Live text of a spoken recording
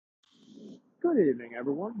Good evening,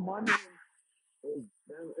 everyone. My name is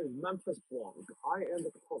Memphis Blanc. I am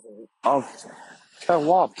the cousin of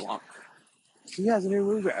Terroir Blanc. He has a new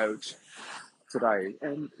movie out today,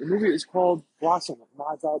 and the movie is called Blossom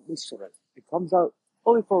Knives Out Mystery. It comes out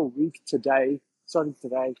only for a week today, starting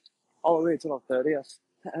today, all the way until the 30th.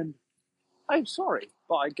 And I'm sorry,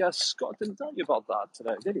 but I guess Scott didn't tell you about that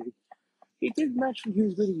today, did he? He did mention he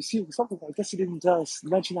was going to be receiving something, but I guess he didn't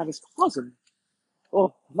mention that his cousin,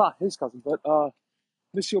 well, not his cousin, but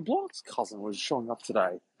Monsieur Blanc's cousin was showing up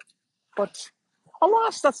today. But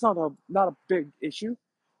alas, that's not a big issue.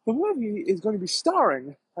 The movie is going to be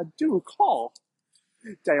starring, I do recall,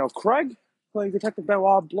 Daniel Craig playing Detective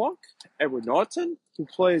Benoit Blanc, Edward Norton, who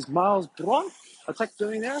plays Miles Blanc, a tech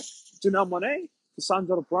billionaire, Janelle Monáe, the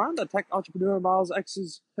Sandra Brand, a tech entrepreneur, Miles'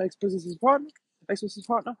 ex-business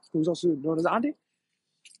partner, who's also known as Andy,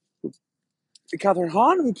 Catherine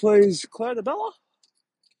Hahn, who plays Claire DeBella,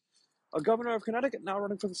 a governor of Connecticut now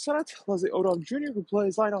running for the Senate, Leslie Odom Jr., who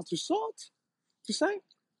plays Lionel Toussaint,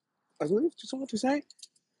 I believe, Toussaint,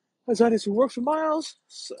 Zidis, who works for Miles,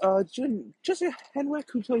 Jesse Henwick,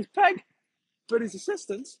 who plays Peg, Bertie's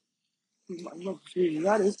assistant, I'm not sure who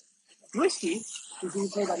that is, Whiskey, who's being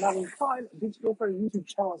played by Natalie Klein, a digital for YouTube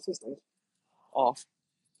channel assistant, off.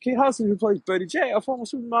 Kate Hudson, who plays Bertie J, a former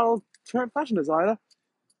supermodel turned fashion designer,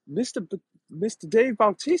 Mr. Dave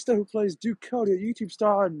Bautista, who plays Duke Cody, a YouTube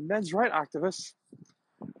star and men's rights activist.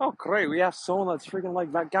 Oh, great, we have someone that's freaking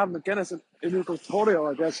like that Gavin McGinnis and Enrico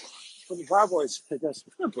Torrio, I guess, from the Proud Boys, I guess.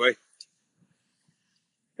 Oh boy.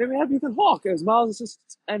 Then we have Ethan Hawke as Miles'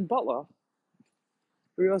 assistant and butler.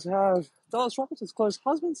 We also have Dallas Roberts as Claire's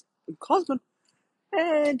husband,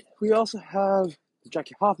 and we also have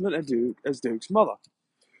Jackie Hoffman as Duke's mother.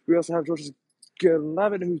 We also have George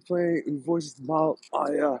Gordon-Levitt who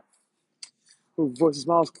voices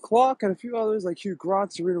Miles Clark, and a few others like Hugh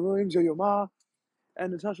Grant, Serena Williams, Yo-Yo Ma,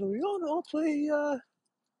 and Natasha Lyonne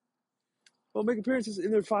will make appearances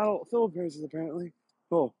in their final film appearances apparently.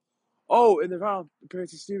 In their final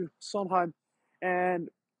appearances, Stephen Sondheim and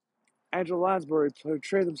Angela Lansbury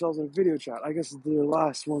portrayed themselves in a video chat. I guess it's their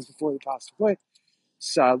last ones before they passed away,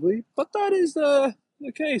 sadly. But that is the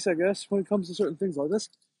case, I guess, when it comes to certain things like this.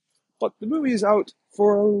 But the movie is out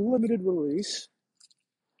for a limited release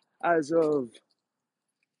as of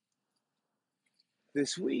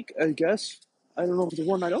this week, I guess. I don't know if it's a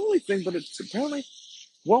one-night only thing, but it's apparently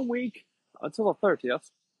 1 week until the 30th.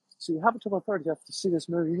 So you have until the 30th to see this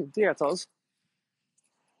movie in theaters.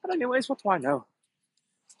 But anyways, what do I know?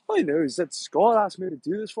 All I know is that Scott asked me to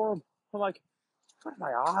do this for him. I'm like, what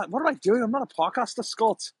am I doing? I'm not a podcaster,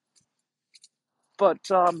 Scott. But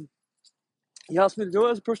he asked me to do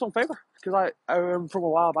it as a personal favor because I remember from a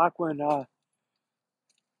while back when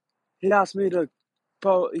he asked me to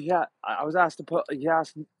post. I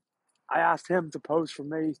asked him to post for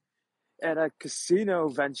me at a casino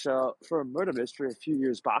venture for a murder mystery a few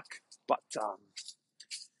years back. But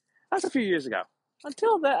that's a few years ago.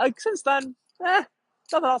 Until then, since then, nothing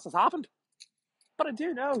else has happened. But I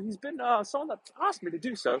do know he's been someone that asked me to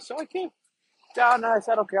do so. So I came down and I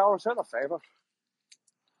said, okay, I'll return the favor.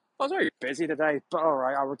 I was very busy today, but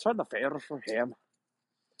alright, I'll return the favor for him.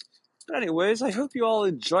 But anyways, I hope you all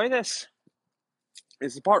enjoy this.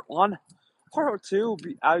 This is part 1. Part 2 will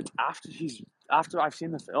be out after I've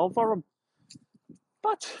seen the film for him.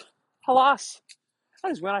 But, alas,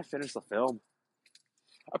 that is when I finish the film.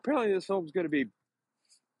 Apparently this film's going to be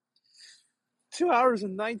 2 hours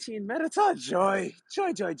and 19 minutes. Oh, joy. Joy.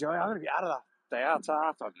 I'm going to be out of the theater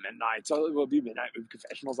after midnight. So it will be midnight with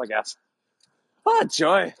confessionals, I guess. Oh,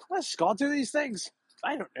 joy. Let's Scott do these things.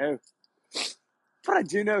 I don't know. But I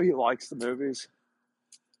do know he likes the movies.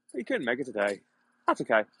 He couldn't make it today. That's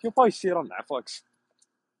okay. You'll probably see it on Netflix.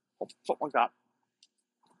 Or something like that.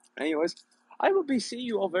 Anyways, I will be seeing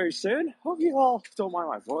you all very soon. Hope you all don't mind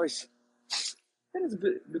my voice. It is a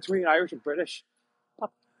bit between Irish and British.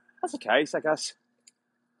 But that's okay, I guess.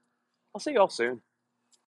 I'll see you all soon.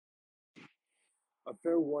 A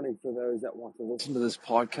fair warning for those that want to listen to this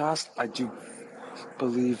podcast. I do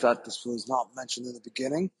believe that this was not mentioned in the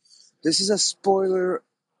beginning. This is a spoiler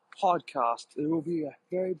podcast. There will be a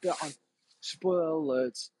very bit on spoiler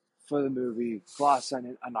alerts for the movie Glass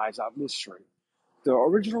Onion: A Knives Out Mystery. The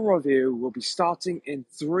original review will be starting in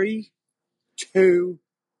 3, 2,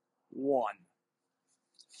 1.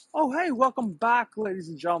 Oh, hey, welcome back, ladies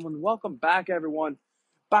and gentlemen. Welcome back, everyone.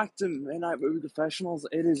 Back to Midnight Movie Professionals.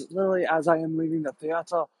 It is literally as I am leaving the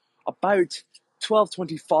theater about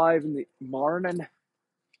 12:25 in the morning.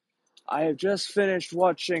 I have just finished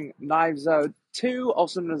watching Knives Out 2,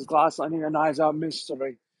 also known as Glass Onion: A Knives Out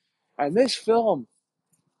Mystery. And this film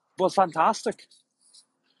was fantastic.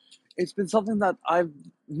 it's been something that I've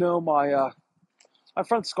known my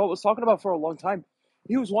friend Scott was talking about for a long time.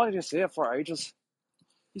 He was wanting to see it for ages.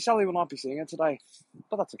 He sadly will not be seeing it today,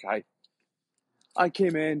 but that's okay. I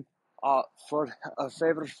came in for a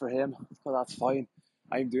favour for him, but that's fine.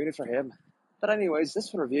 I'm doing it for him. But anyways,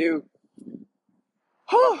 this review.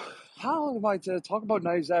 How am I to talk about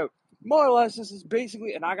Knives Out? More or less, this is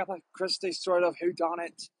basically an Agatha Christie sort of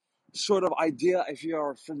whodunit sort of idea, if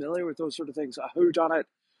you're familiar with those sort of things. A whodunit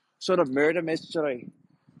sort of murder mystery.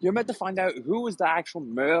 You're meant to find out who was the actual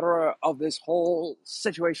murderer of this whole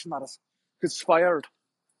situation that has conspired.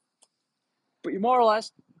 But you more or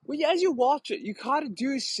less, as you watch it, you kind of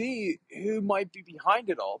do see who might be behind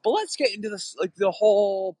it all. But let's get into this, like the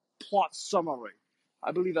whole plot summary.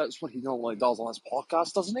 I believe that's what he normally does on his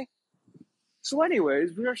podcast, doesn't he? So,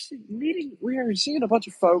 anyways, we are seeing a bunch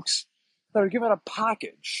of folks that are given a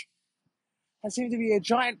package that seems to be a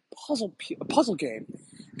giant puzzle game,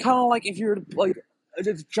 kind of like if you're like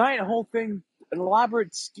this giant whole thing, an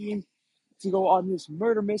elaborate scheme to go on this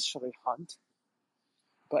murder mystery hunt.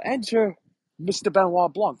 But enter Mr.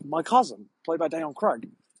 Benoit Blanc, my cousin, played by Daniel Craig,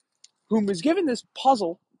 whom was given this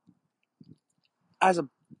puzzle as a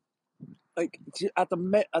at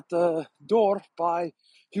the door by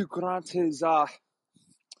Hugh Grant, his I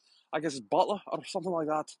guess his butler or something like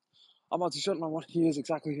that. I'm not too certain on what he is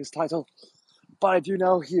exactly his title, but I do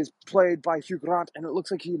know he is played by Hugh Grant, and it looks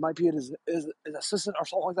like he might be his assistant or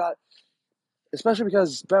something like that. Especially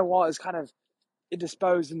because Benoit is kind of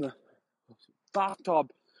indisposed in the bathtub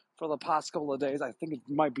for the past couple of days. I think it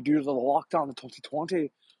might be due to the lockdown in 2020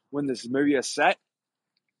 when this movie is set.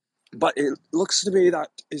 But it looks to be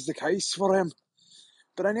that is the case for him.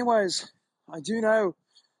 But anyways, I do know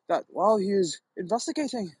that while he is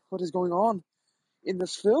investigating what is going on in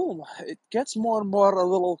this film, it gets more and more a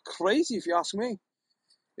little crazy, if you ask me.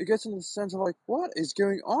 It gets in the sense of like, what is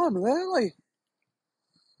going on, really?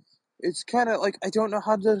 It's kind of like, I don't know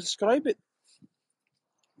how to describe it.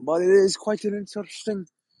 But it is quite an interesting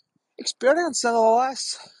experience,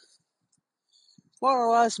 nonetheless. More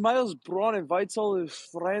or less, Miles Braun invites all his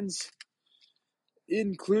friends,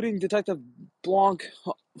 including Detective Blanc,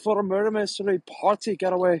 for a murder mystery party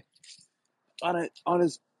getaway on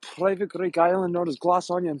his private Greek island known as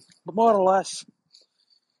Glass Onion. But more or less,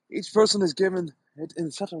 each person is given it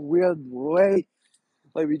in such a weird way.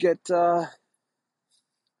 Like we get more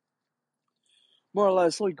or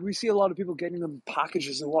less, like we see a lot of people getting them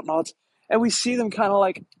packages and whatnot, and we see them kind of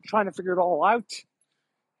like trying to figure it all out,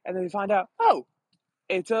 and then we find out, oh,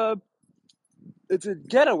 it's a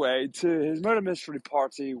getaway to his murder mystery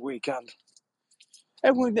party weekend.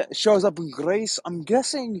 Everyone that shows up in Greece, I'm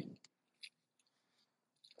guessing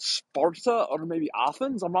Sparta or maybe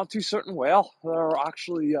Athens. I'm not too certain where they're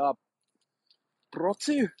actually brought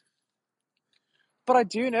to. But I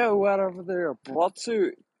do know wherever they're brought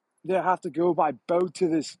to, they have to go by boat to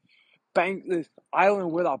this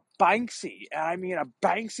island with a Banksy. And I mean a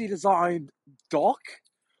Banksy designed dock?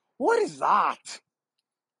 What is that?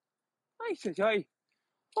 I said, hey,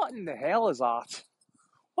 what in the hell is that?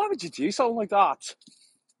 Why would you do something like that?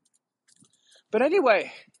 But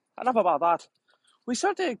anyway, enough about that. We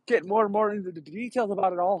start to get more and more into the details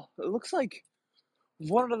about it all. It looks like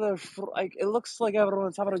it looks like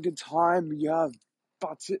everyone's having a good time. You have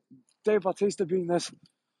Dave Bautista being this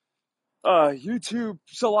YouTube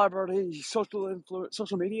celebrity,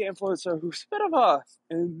 social media influencer who's a bit of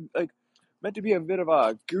meant to be a bit of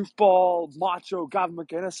a goofball, macho Gavin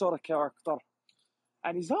McInnes sort of character,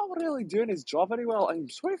 and he's not really doing his job very well. I'm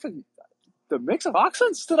sorry for the mix of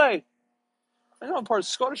accents today. I know I'm part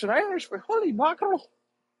Scottish and Irish, but holy mackerel!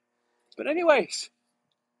 But anyways,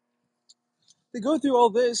 they go through all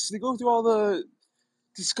this. They go through all the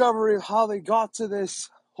discovery of how they got to this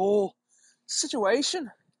whole situation.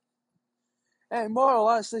 And more or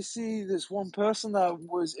less, they see this one person that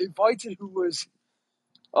was invited who was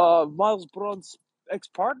Miles Braun's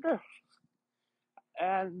ex-partner.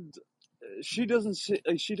 And she doesn't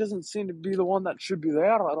seem to be the one that should be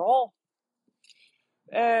there at all.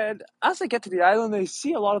 And as they get to the island, they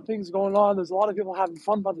see a lot of things going on. There's a lot of people having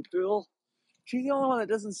fun by the pool. She's the only one that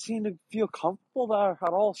doesn't seem to feel comfortable there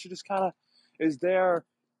at all. She just kind of is there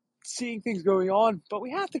seeing things going on. But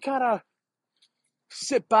we have to kind of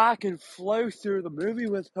sit back and flow through the movie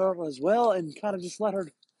with her as well and kind of just let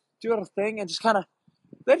her do her thing and just kind of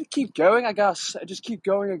let it keep going, I guess. And just keep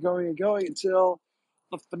going and going and going until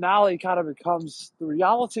the finale kind of becomes the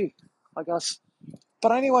reality, I guess.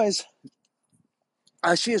 But anyways,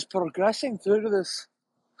 as she is progressing through this,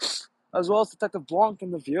 as well as Detective Blanc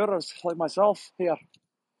and the viewers like myself here,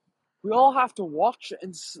 we all have to watch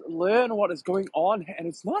and learn what is going on, and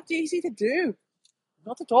it's not easy to do.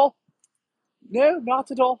 Not at all. No, not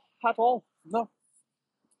at all. At all. No.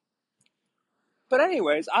 But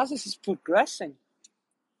anyways, as this is progressing,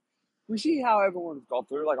 we see how everyone's gone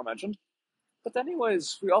through, like I mentioned. But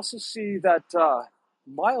anyways, we also see that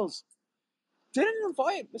Miles didn't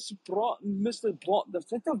invite Mr. Blanc,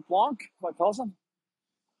 Detective Blanc, my cousin,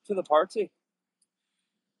 to the party.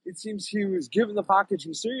 It seems he was given the package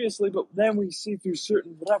mysteriously, but then we see through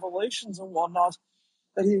certain revelations and whatnot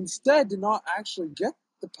that he instead did not actually get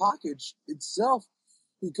the package itself.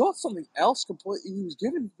 He got something else completely. He was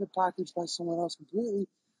given the package by someone else completely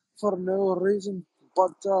for no reason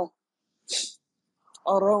but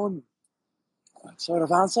our own sort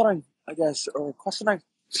of answering, I guess, or questioning.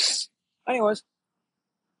 Anyways,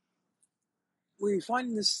 we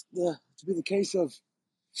find this to be the case of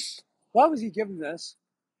why was he given this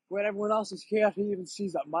when everyone else is here? He even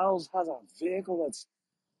sees that Miles has a vehicle that's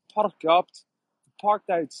parked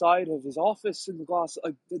outside of his office in the glass,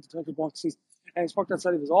 like the detective box sees, and it's parked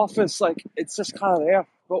outside of his office. Like it's just kind of there.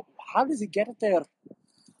 But how does he get it there?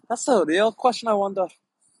 That's the real question. I wonder.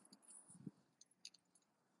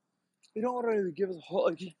 They don't really give us a whole.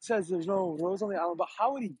 Like he says, there's no roads on the island, but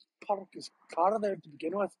how would he park his car there to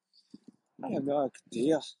begin with? I have no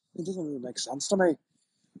idea. It doesn't really make sense to me.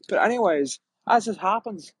 But anyways, as it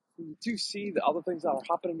happens, we do see the other things that are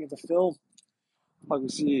happening in the film. Like we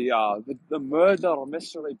see the murder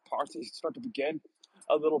mystery party start to begin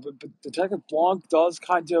a little bit, but Detective Blanc does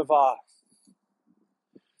kind of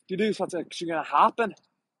deduce what's actually going to happen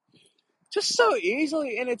just so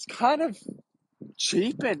easily, and it's kind of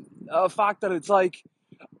cheapened the fact that it's like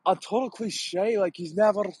a total cliche, like he's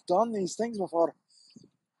never done these things before.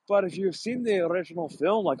 But if you've seen the original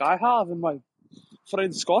film, like I have, and my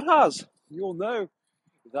friend Scott has, you'll know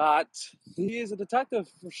that he is a detective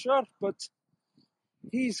for sure, but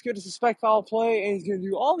he's going to suspect foul play, and he's going to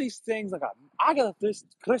do all these things like a Agatha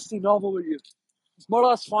Christie novel where you more or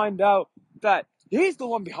less find out that he's the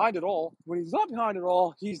one behind it all. When he's not behind it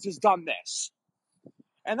all, he's just done this.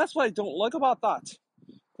 And that's what I don't like about that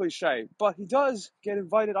cliche. But he does get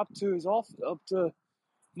invited up to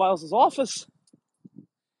Miles's office,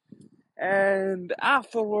 and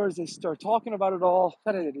afterwards they start talking about it all,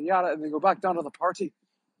 and they go back down to the party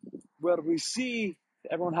where we see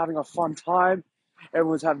everyone having a fun time.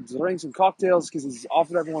 Everyone's having drinks and cocktails because he's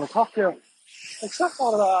offered everyone a cocktail, except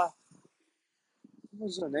for what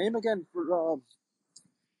was her name again for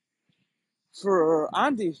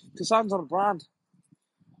Andy, Cassandra Brand.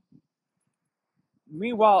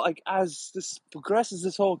 Meanwhile, like as this progresses,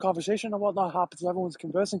 this whole conversation and whatnot happens, everyone's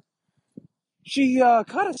conversing. She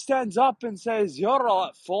kind of stands up and says, "You're all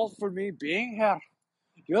at fault for me being here.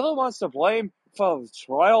 You're the ones to blame for the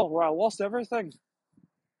trial where I lost everything."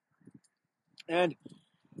 And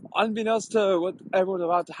unbeknownst to what everyone's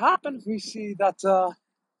about to happen, we see that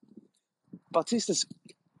Batista's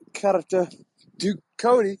character, Duke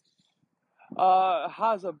Cody,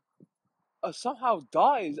 has somehow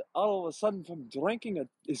dies all of a sudden from drinking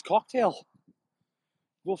his cocktail.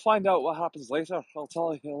 We'll find out what happens later. I'll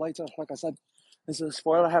tell you later. Like I said, this is a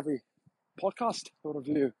spoiler-heavy podcast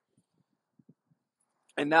review.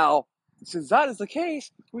 And now, since that is the case,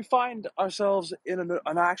 we find ourselves in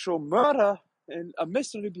an actual murder and a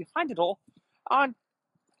mystery behind it all, and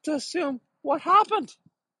to assume what happened.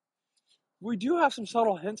 We do have some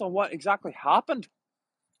subtle hints on what exactly happened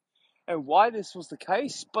and why this was the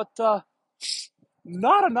case, but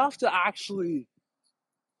not enough to actually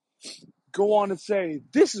go on and say,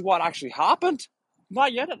 this is what actually happened.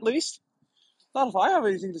 Not yet, at least. Not if I have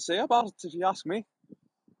anything to say about it, if you ask me.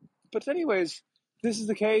 But anyways, this is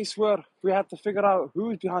the case where we have to figure out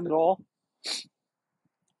who's behind it all.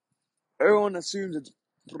 Everyone assumes it's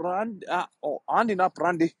Andy, not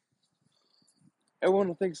Brandy.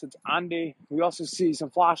 Everyone thinks it's Andy. We also see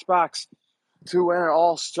some flashbacks to when it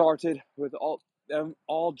all started with them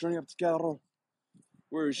all joining up together,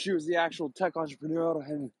 where she was the actual tech entrepreneur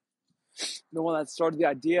and the one that started the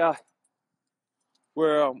idea,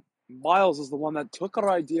 where Miles is the one that took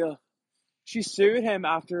her idea. She sued him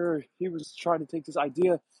after he was trying to take this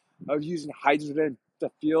idea of using hydrogen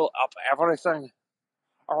to fuel up everything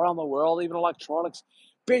around the world, even electronics,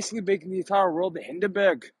 basically making the entire world the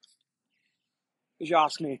Hindenburg, if you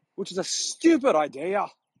ask me, which is a stupid idea.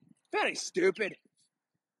 Very stupid.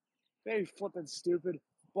 Very flippin' stupid.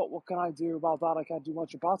 But what can I do about that? I can't do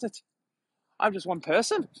much about it. I'm just one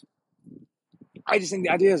person. I just think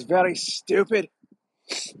the idea is very stupid.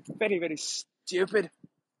 Very, very stupid.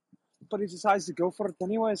 But he decides to go for it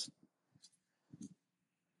anyways.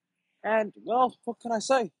 And, well, what can I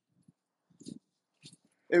say?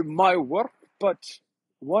 It might work, but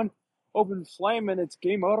one open flame and it's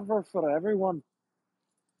game over for everyone.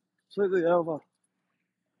 completely over.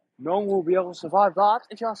 No one will be able to survive that,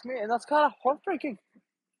 if you ask me, and that's kind of heartbreaking.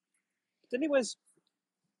 But anyways,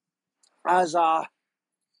 as the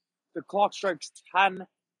clock strikes 10,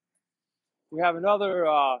 we have another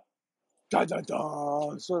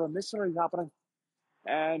sort of mystery happening,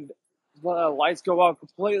 and the lights go out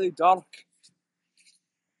completely dark,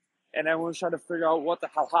 and everyone's trying to figure out what the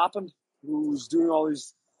hell happened, who's doing all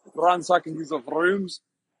these ransacking these rooms,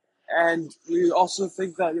 and we also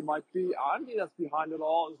think that it might be Andy that's behind it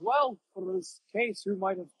all as well for this case, who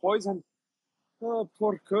might have poisoned poor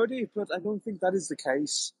Cody, but I don't think that is the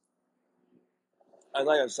case. As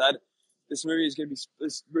I have said, this movie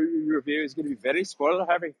review is going to be very spoiler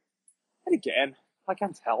heavy. And again, I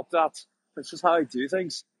can't help that. It's just how I do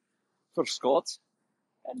things for Scott.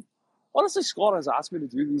 And honestly, Scott has asked me to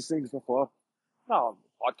do these things before. No,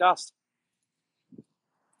 podcast.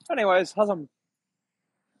 Anyways, as I'm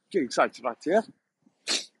getting excited back here,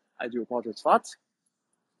 I do apologize for that.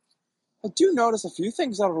 I do notice a few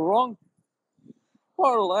things that are wrong.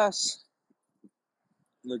 More or less,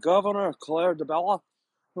 the governor, Claire DeBella,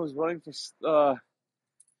 who was running for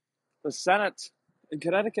the Senate in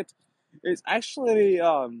Connecticut, is actually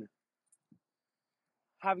having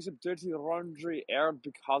some dirty laundry aired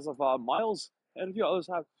because of Miles. And a few others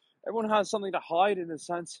have. Everyone has something to hide in a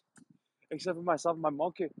sense, except for myself and my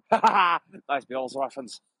monkey. Nice Beatles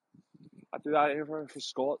reference. I do that for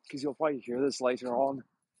Scott, because you'll probably hear this later on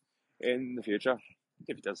in the future,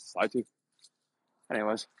 if he does decide to.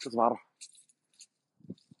 Anyways, doesn't matter.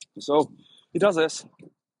 So, he does this.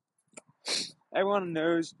 Everyone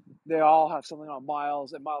knows they all have something on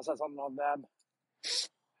Miles, and Miles has something on them.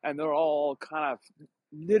 And they're all kind of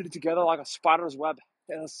knitted together like a spider's web,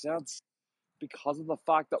 in a sense, because of the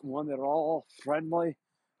fact that, one, they're all friendly, and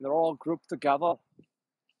they're all grouped together.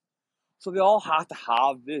 So they all have to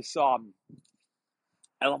have this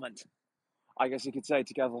element, I guess you could say,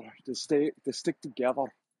 together, to stick together.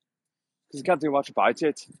 Because you can't do much about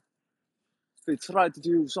it. If they try to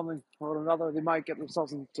do something or another, they might get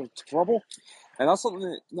themselves into trouble. And that's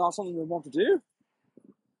not something they want to do.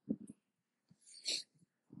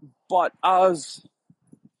 But as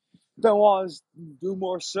Benoit do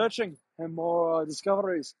more searching and more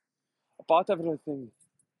discoveries about everything,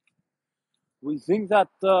 we think that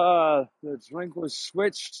the drink was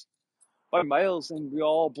switched by Miles, and we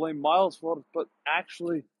all blame Miles for it. But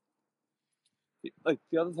actually, like,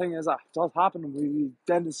 the other thing is that does happen. We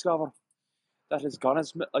then discover that his gun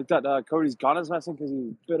is Cody's gun is missing, because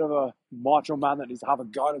he's a bit of a macho man that needs to have a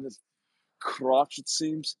gun in his crotch. It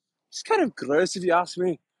seems it's kind of gross, if you ask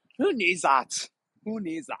me. Who needs that? Who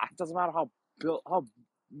needs that? Doesn't matter how built, how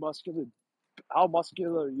muscular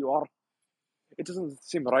you are. It doesn't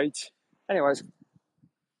seem right. Anyways,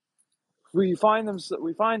 we find us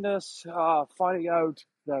finding out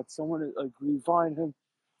that someone is, we find him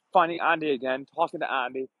finding Andy again, talking to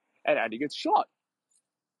Andy, and Andy gets shot.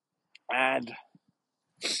 And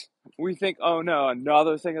we think, oh no,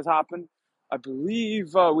 another thing has happened. I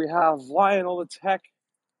believe we have Lionel, the tech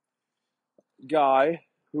guy,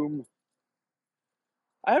 whom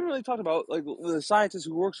I haven't really talked about, like the scientist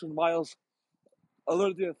who works for Miles,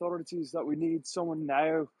 alerted the authorities that we need someone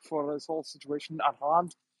now for this whole situation at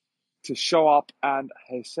hand to show up and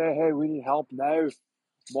say, hey, we need help now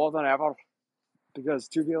more than ever, because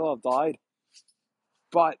 2 people have died.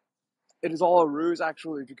 But it is all a ruse,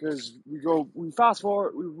 actually, because we fast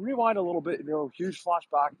forward, we rewind a little bit, huge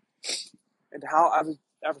flashback into how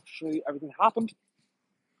everything happened,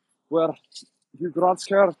 where Hugh Grant's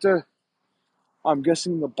character, I'm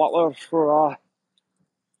guessing the butler for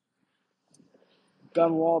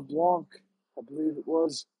Benoit Blanc, I believe it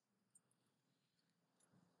was.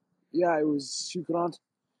 Yeah, it was Hugh Grant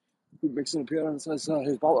who makes an appearance as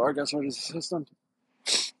his butler, I guess, or his assistant.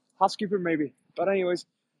 Housekeeper, maybe. But anyways,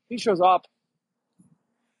 he shows up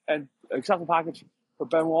and accepts the package for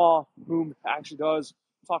Benoit, whom actually does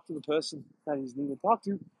talk to the person that he's needing to talk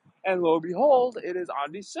to. And lo and behold, it is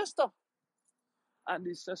Andy's sister.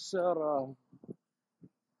 Andy's sister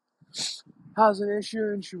has an issue,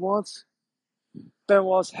 and she wants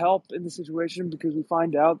Benoit's help in the situation, because we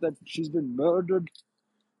find out that she's been murdered.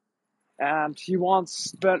 And she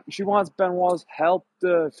wants Benoit's help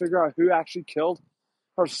to figure out who actually killed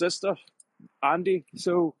her sister, Andy.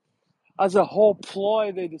 So, as a whole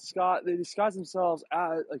ploy, they disguise themselves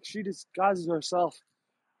as, like, she disguises herself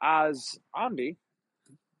as Andy,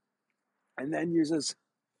 and then uses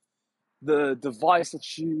the device that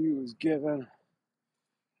she was given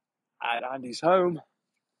at Andy's home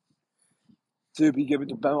to be given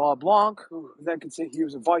to Benoit Blanc, who then can say he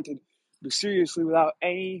was invited mysteriously without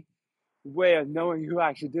any way of knowing who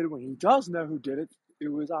actually did it, when he does know who did it,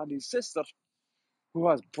 it was Andy's sister who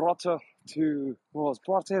has brought him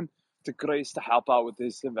to Grace to help out with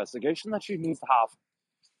this investigation that she needs to have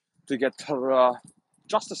to get her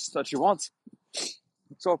justice that she wants.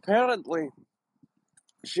 So apparently,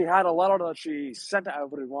 she had a letter that she sent to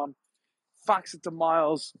everyone, faxed it to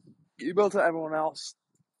Miles, emailed to everyone else,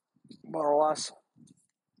 more or less.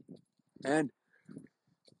 And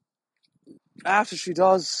after she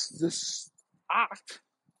does this act,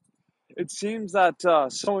 it seems that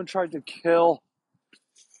someone tried to kill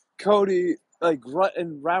Cody,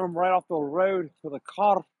 and ram him right off the road with a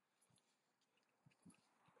car.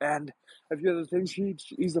 And a few other things,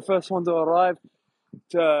 he's the first one to arrive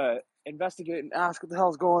to investigate and ask what the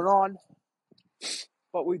hell's going on.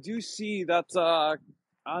 But we do see that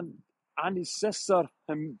Andy's sister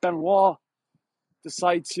and Benoit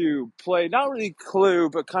decide to play not really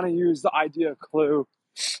Clue, but kind of use the idea of Clue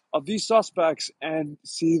of these suspects and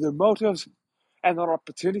see their motives and their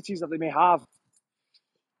opportunities that they may have.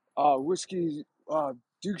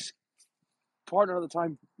 Duke's partner at the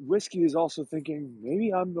time, Whiskey, is also thinking,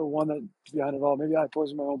 maybe I'm the one that's behind it all. Maybe I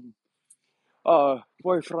poisoned my own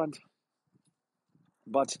boyfriend.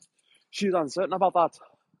 But she's uncertain about that.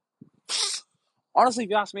 Honestly, if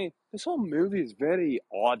you ask me, this whole movie is very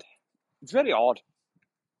odd. It's very odd.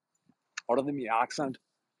 Other than the accent.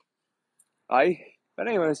 But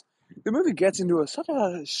anyways, the movie gets into such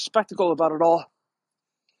a spectacle about it all.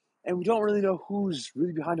 And we don't really know who's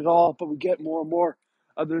really behind it all, but we get more and more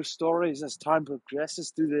of their stories as time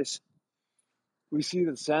progresses through this. We see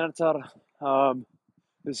the senator, the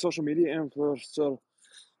social media influencer,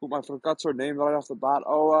 whom I forgot her name right off the bat.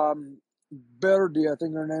 Birdie, I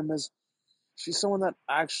think her name is. She's someone that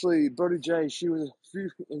actually, Birdie J, she was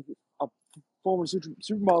a former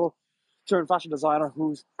supermodel turned fashion designer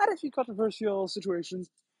who's had a few controversial situations,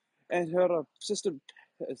 and her sister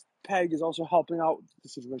Peg is also helping out the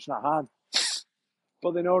situation at hand.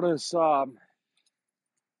 But they notice they all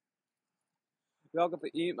got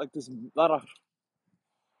this letter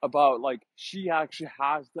about she actually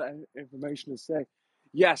has the information to say,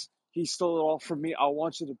 yes, he stole it all from me. I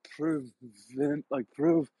want you to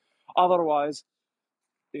prove otherwise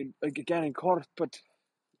again in court, but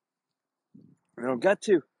we don't get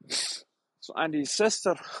to. So Andy's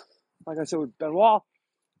sister, like I said with Benoit,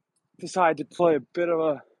 decided to play a bit of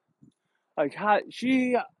a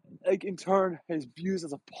she in turn is used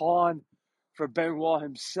as a pawn for Benoit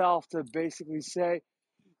himself to basically say,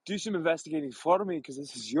 do some investigating for me because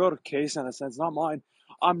this is your case in a sense, not mine.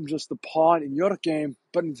 I'm just the pawn in your game.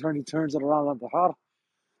 But in turn, he turns it around onto her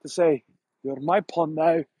to say, you're my pawn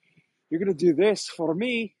now. You're going to do this for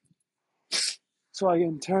me so I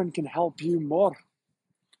in turn can help you more.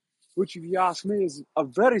 Which, if you ask me, is a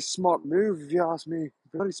very smart move, if you ask me.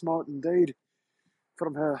 Very smart indeed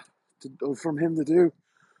from him to do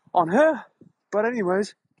on her. But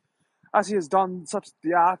anyways, as he has done such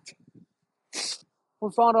the act,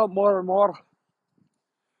 we found out more and more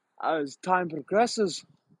as time progresses.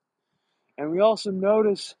 And we also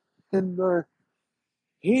notice in the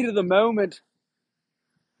heat of the moment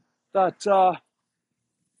that the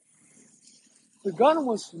gun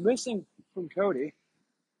was missing from Cody.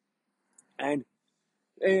 And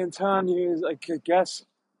in turn, I guess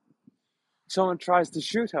someone tries to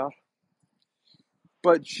shoot her.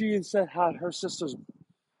 But she instead had her sister's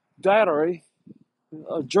diary,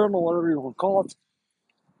 a journal, whatever you want to call it,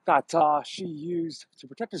 that she used to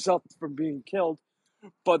protect herself from being killed.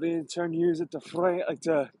 But they in turn use it to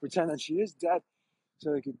pretend that she is dead,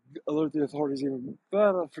 so they could alert the authorities even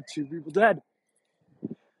further for two people dead.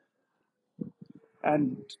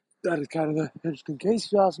 And that is kind of the interesting case,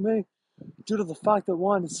 if you ask me, due to the fact that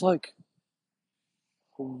one, it's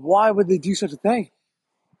why would they do such a thing?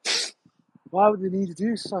 Why would they need to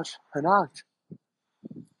do such an act?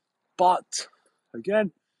 But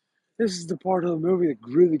again, this is the part of the movie that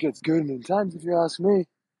really gets good and intense, if you ask me.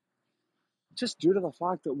 Just due to the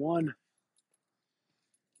fact that one,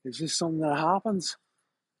 it's just something that happens.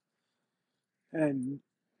 And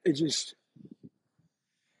it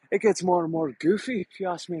gets more and more goofy, if you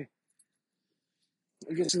ask me.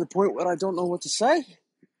 It gets to the point where I don't know what to say.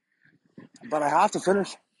 But I have to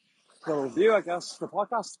finish the review, I guess, the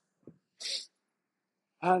podcast.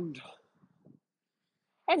 And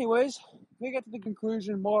anyways, we get to the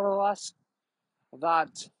conclusion, more or less,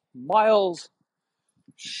 that Miles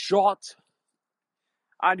shot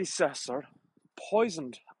Andy's sister,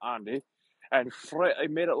 poisoned Andy, and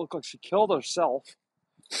made it look like she killed herself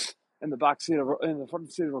in the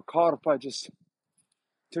front seat of her car by just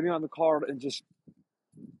turning on the car and just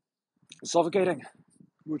suffocating,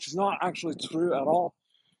 which is not actually true at all.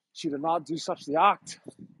 She did not do such the act,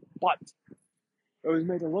 but it was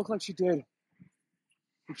made to look like she did,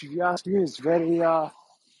 which, if you ask me, is very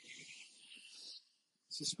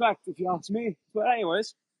suspect, if you ask me. But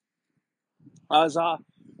anyways, as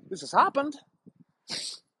this has happened,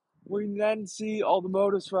 we then see all the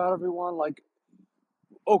motives for everyone. Like,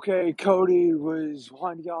 okay, Cody was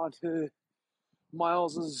wanting to get onto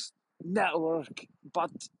Miles's network,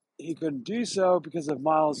 but he couldn't do so because of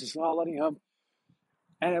Miles just not letting him.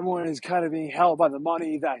 And everyone is kind of being held by the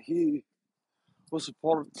money that he will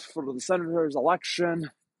support for the senator's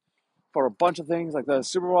election, for a bunch of things like the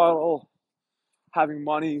supermodel having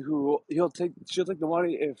money. She'll take the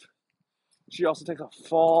money if she also takes a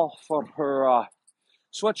fall for her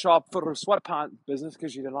sweatshop for her sweatpant business,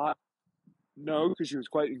 because she did not know, because she was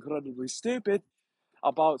quite incredibly stupid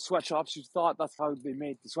about sweatshops. She thought that's how they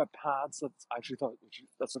made the sweatpants.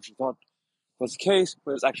 That's what she thought was the case,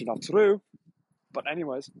 but it's actually not true. But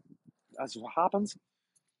anyways, that's what happens.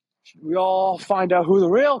 We all find out who the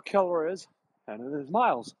real killer is, and it is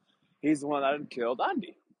Miles. He's the one that had killed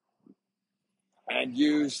Andy and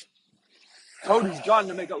used Cody's gun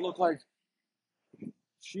to make it look like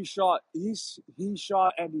he shot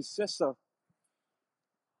Andy's sister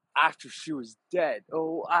after she was dead.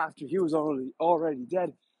 Oh, after he was already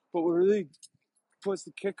dead. But what really puts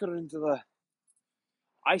the kicker into the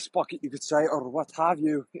ice bucket, you could say, or what have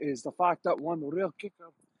you, is the fact that the real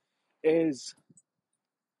kicker is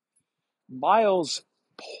Miles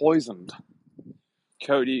poisoned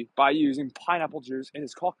Cody by using pineapple juice in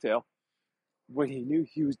his cocktail when he knew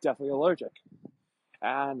he was definitely allergic.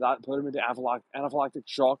 And that put him into anaphylactic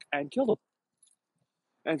shock and killed him.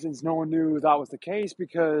 And since no one knew that was the case,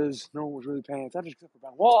 because no one was really paying attention except for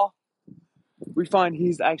Benoit, we find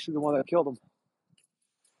he's actually the one that killed him.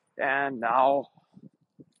 And now,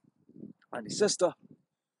 Andy's sister,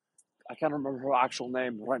 I can't remember her actual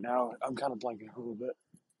name right now. I'm kind of blanking a little bit.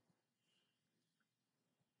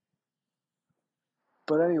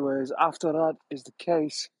 But anyways, after that is the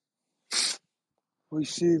case, we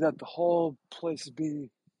see that the whole place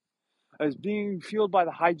is being fueled by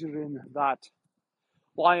the hydrogen that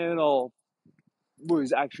Lionel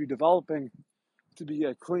was actually developing to be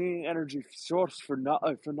a clean energy source for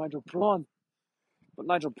Nigel Braun. But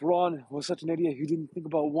Nigel Braun was such an idiot who didn't think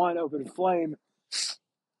about one open flame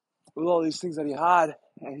with all these things that he had,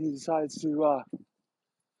 and he decides to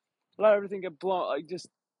let everything get blown, like just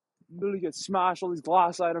literally get smashed. All these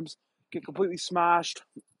glass items get completely smashed.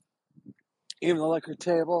 Even the liquor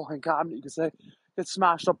table and cabinet, you could say, get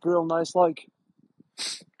smashed up real nice, like.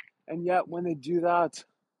 And yet, when they do that,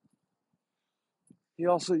 he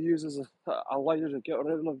also uses a lighter to get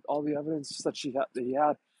rid of all the evidence that he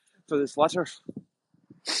had for this letter.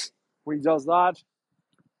 When he does that,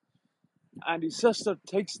 Andy's sister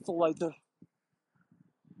takes the lighter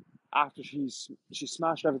after she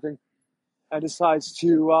smashed everything and decides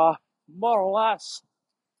to more or less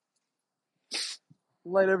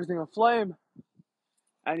light everything aflame,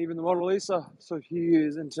 and even the Mona Lisa. So he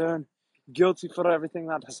is in turn guilty for everything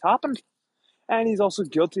that has happened, and he's also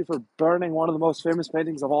guilty for burning one of the most famous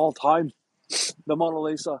paintings of all time, the Mona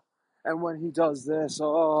Lisa. And when he does this,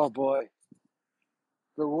 oh boy,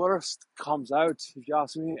 the worst comes out. If you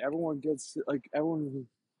ask me, everyone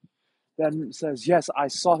then says, yes, I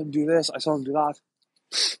saw him do this, I saw him do that.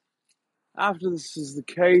 After this is the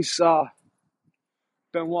case,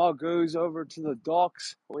 Benoit goes over to the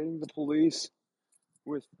docks, waiting the police,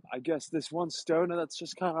 with, I guess, this one stoner that's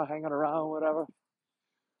just kind of hanging around, whatever.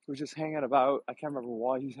 Who's just hanging about. I can't remember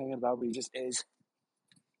why he's hanging about, but he just is.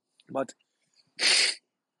 But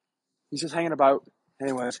he's just hanging about,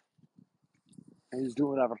 anyways. And he's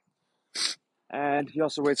doing whatever. And he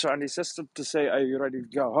also waits for Andy's sister to say, are you ready to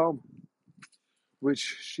go home?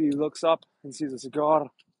 Which she looks up and sees a cigar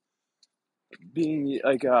being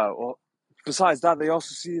like, besides that, they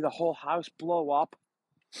also see the whole house blow up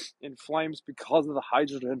in flames because of the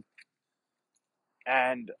hydrogen.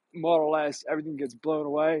 And more or less, everything gets blown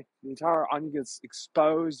away. The entire onion gets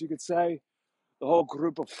exposed, you could say. The whole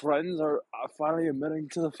group of friends are finally admitting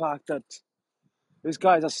to the fact that this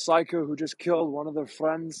guy's a psycho who just killed one of their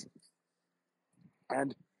friends.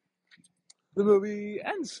 And the movie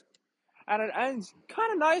ends. And it ends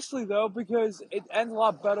kind of nicely, though, because it ends a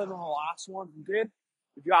lot better than the last one did,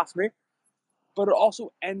 if you ask me. But it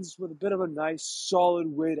also ends with a bit of a nice, solid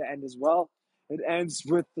way to end as well. It ends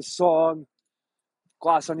with the song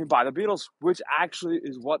Glass Onion by the Beatles, which actually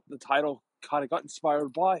is what the title kind of got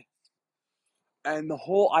inspired by. And the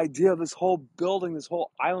whole idea of this whole building, this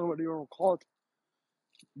whole island, whatever you want to call it,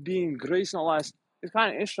 being Greece and all that is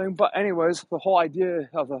kind of interesting. But anyways, the whole idea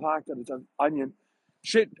of the fact that it's an onion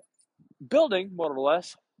shit building, more or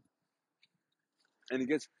less, and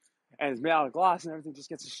and it's made out of glass, and everything just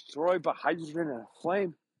gets destroyed by hydrogen and a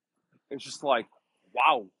flame. It's just like,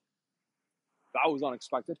 wow, that was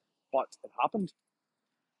unexpected, but it happened.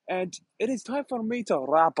 And it is time for me to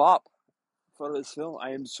wrap up for this film. I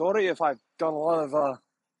am sorry if I've done a lot of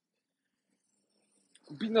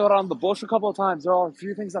beating around the bush a couple of times. There are a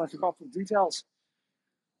few things that I forgot for details.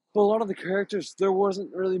 But a lot of the characters, there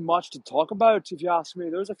wasn't really much to talk about, if you ask me.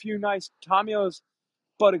 There's a few nice cameos,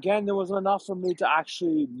 but again, there wasn't enough for me to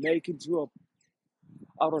actually make into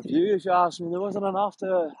a review, if you ask me. There wasn't enough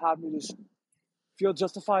to have me just feel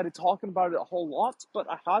justified in talking about it a whole lot, but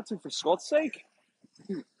I had to for Scott's sake.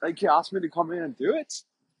 Like, he asked me to come in and do it.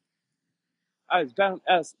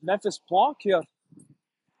 As Memphis Blanc here,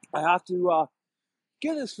 I have to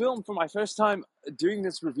give this film for my first time doing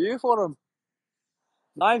this review for him.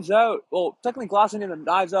 Knives Out, well, technically Glass Onion and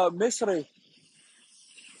Knives Out Mystery,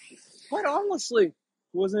 quite honestly,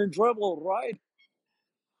 was an enjoyable ride.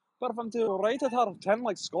 But if I'm to rate it out of 10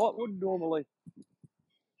 like Scott would normally,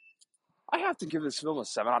 I have to give this film a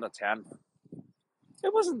 7 out of 10.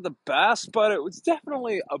 It wasn't the best, but it was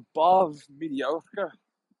definitely above mediocre.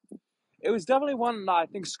 It was definitely one that I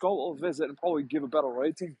think Scott will visit and probably give a better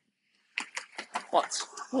rating. But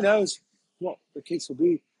who knows what the case will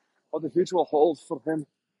be, what the future will hold for him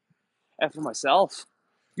and for myself.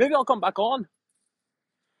 Maybe I'll come back on.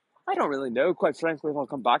 I don't really know, quite frankly, if I'll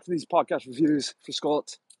come back to these podcast reviews for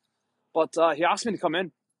Scott. But he asked me to come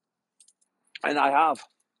in, and I have.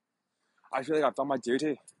 I feel like I've done my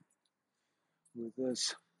duty with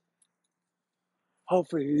this.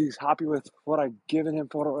 Hopefully he's happy with what I've given him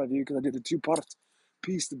for a review, because I did a two-part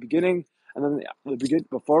piece, the beginning, and then the begin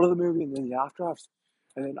before the movie, and then the after.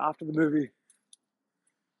 And then after the movie,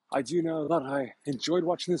 I do know that I enjoyed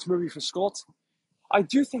watching this movie for Scott. I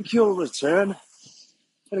do think he'll return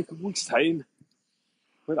in a couple weeks' time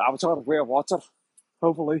with Avatar: Way of Water,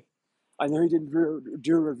 hopefully. I know he didn't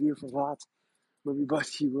do a review for that movie, but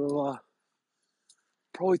he will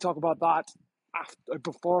probably talk about that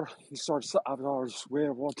before he starts Avatar's Way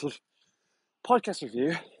of Water podcast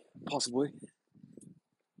review, possibly.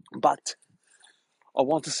 But I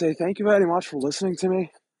want to say thank you very much for listening to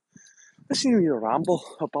me. Listening to me ramble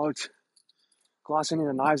about Glass Onion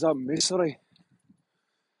and Knives Out Mystery.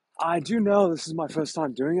 I do know this is my first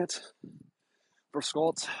time doing it for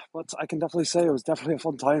Scott, but I can definitely say it was definitely a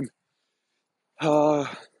fun time.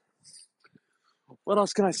 What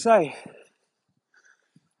else can I say?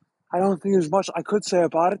 I don't think there's much I could say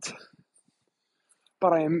about it,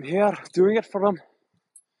 but I am here doing it for them.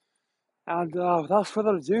 And without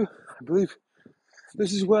further ado, I believe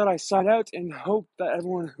this is where I sign out and hope that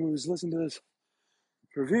everyone who's listened to this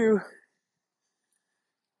review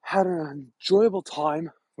had an enjoyable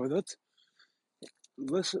time with it.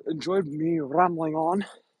 Enjoyed me rambling on.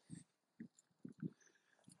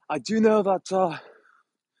 I do know that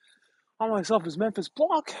I myself as Memphis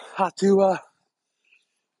Blanc had to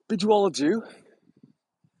bid you all adieu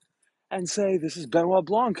and say this is Benoit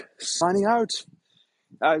Blanc signing out,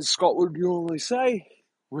 as Scott would normally say,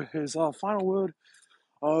 with his final word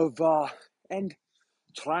of end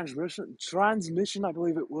transmission, I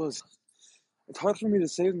believe it was. It's hard for me to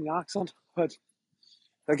say in the accent, but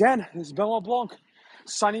again, this is Benoit Blanc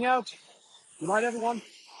signing out. Good night, everyone.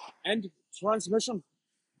 End transmission.